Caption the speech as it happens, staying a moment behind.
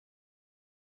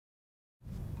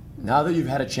Now that you've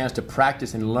had a chance to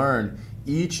practice and learn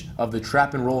each of the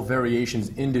trap and roll variations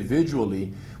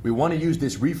individually, we want to use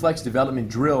this reflex development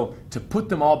drill to put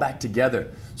them all back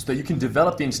together so that you can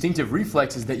develop the instinctive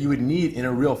reflexes that you would need in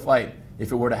a real fight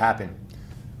if it were to happen.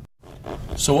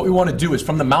 So what we want to do is,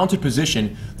 from the mounted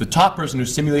position, the top person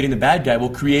who's simulating the bad guy will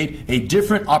create a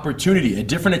different opportunity, a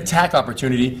different attack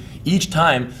opportunity each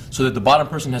time, so that the bottom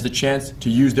person has a chance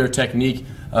to use their technique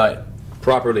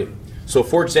properly. So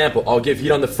for example, I'll give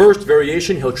heat on the first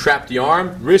variation. He'll trap the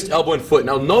arm, wrist, elbow, and foot.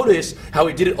 Now notice how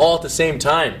he did it all at the same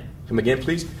time. Come again,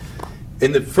 please.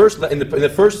 In the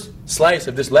first slice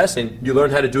of this lesson, you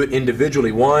learn how to do it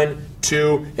individually, 1,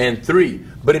 2, and 3.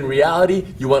 But in reality,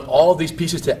 you want all of these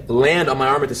pieces to land on my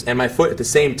arm and my foot at the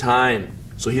same time,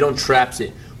 so he don't traps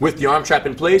it. With the arm trap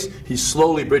in place, he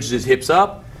slowly bridges his hips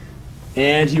up,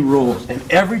 and he rolls. And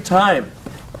every time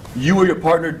you or your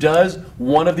partner does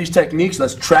one of these techniques,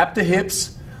 let's trap the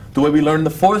hips, the way we learned in the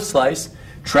fourth slice,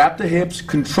 trap the hips,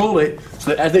 control it, so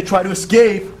that as they try to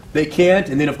escape, they can't,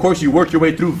 and then of course you work your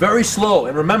way through very slow.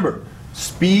 And remember,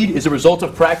 speed is a result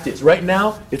of practice. Right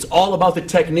now, it's all about the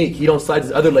technique. He don't slide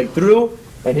his other leg through,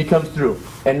 and he comes through.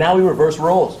 And now we reverse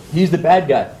roles. He's the bad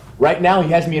guy. Right now, he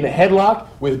has me in a headlock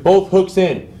with both hooks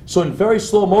in. So in very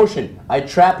slow motion, I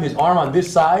trap his arm on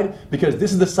this side because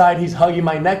this is the side he's hugging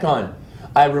my neck on.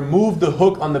 I remove the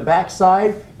hook on the back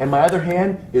side, and my other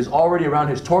hand is already around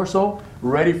his torso,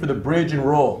 ready for the bridge and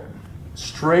roll.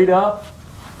 Straight up,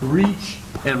 reach,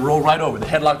 and roll right over, the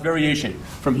headlock variation.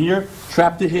 From here,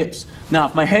 trap the hips. Now,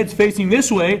 if my head's facing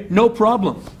this way, no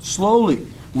problem. Slowly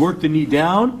work the knee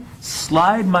down,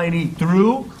 slide my knee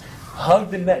through,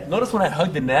 hug the neck. Notice when I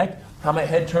hug the neck, how my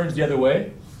head turns the other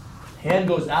way. Hand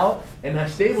goes out, and I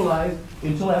stabilize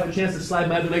until I have a chance to slide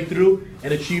my other leg through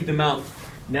and achieve the mount.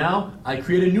 Now, I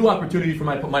create a new opportunity for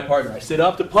my partner. I sit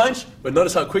up to punch, but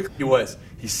notice how quick he was.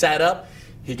 He sat up,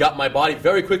 he got my body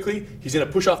very quickly. He's going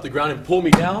to push off the ground and pull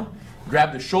me down.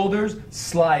 Grab the shoulders,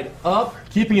 slide up,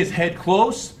 keeping his head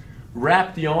close,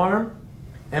 wrap the arm,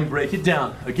 and break it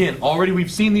down. Again, already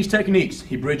we've seen these techniques.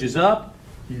 He bridges up,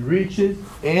 he reaches,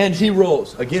 and he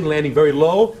rolls. Again, landing very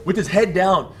low with his head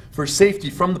down for safety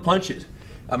from the punches.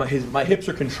 My hips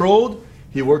are controlled.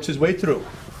 He works his way through.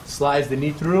 Slides the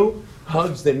knee through,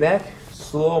 hugs the neck,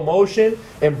 slow motion,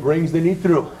 and brings the knee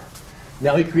through.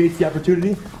 Now he creates the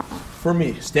opportunity for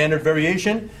me. Standard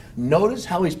variation. Notice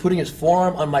how he's putting his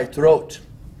forearm on my throat.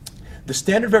 The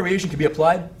standard variation can be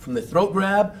applied from the throat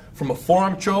grab, from a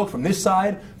forearm choke, from this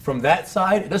side, from that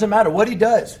side. It doesn't matter what he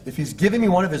does. If he's giving me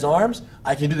one of his arms,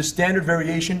 I can do the standard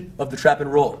variation of the trap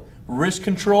and roll. Wrist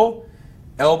control,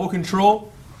 elbow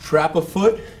control, trap a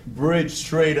foot, bridge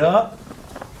straight up,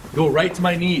 go right to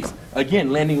my knees.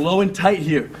 Again, landing low and tight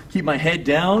here. Keep my head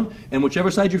down, and whichever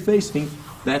side you're facing,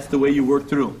 that's the way you work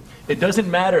through. It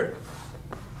doesn't matter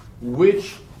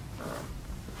which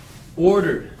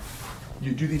order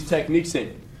you do these techniques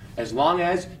in, as long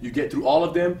as you get through all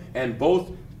of them and both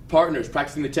partners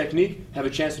practicing the technique have a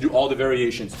chance to do all the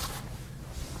variations.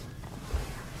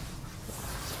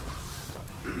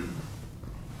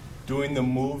 Doing the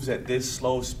moves at this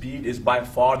slow speed is by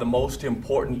far the most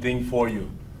important thing for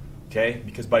you, okay?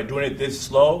 Because by doing it this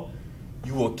slow,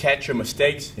 you will catch your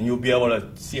mistakes and you'll be able to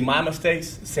see my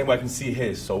mistakes the same way I can see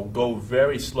his. So go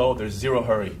very slow, there's zero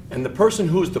hurry. And the person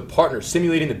who is the partner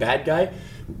simulating the bad guy,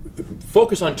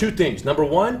 focus on two things. Number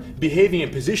one, behaving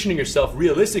and positioning yourself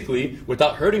realistically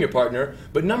without hurting your partner.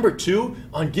 But number two,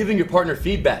 on giving your partner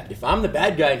feedback. If I'm the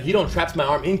bad guy and he don't traps my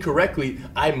arm incorrectly,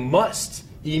 I must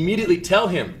immediately tell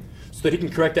him so that he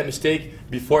can correct that mistake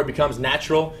before it becomes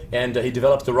natural and he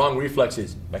develops the wrong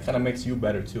reflexes. That kind of makes you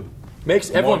better too.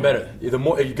 Makes everyone better.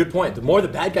 Good point. The more the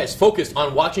bad guy is focused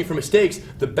on watching for mistakes,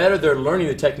 the better they're learning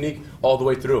the technique all the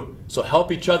way through. So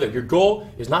help each other. Your goal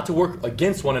is not to work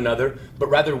against one another, but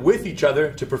rather with each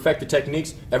other to perfect the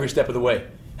techniques every step of the way.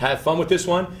 Have fun with this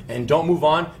one, and don't move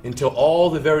on until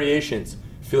all the variations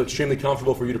feel extremely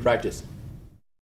comfortable for you to practice.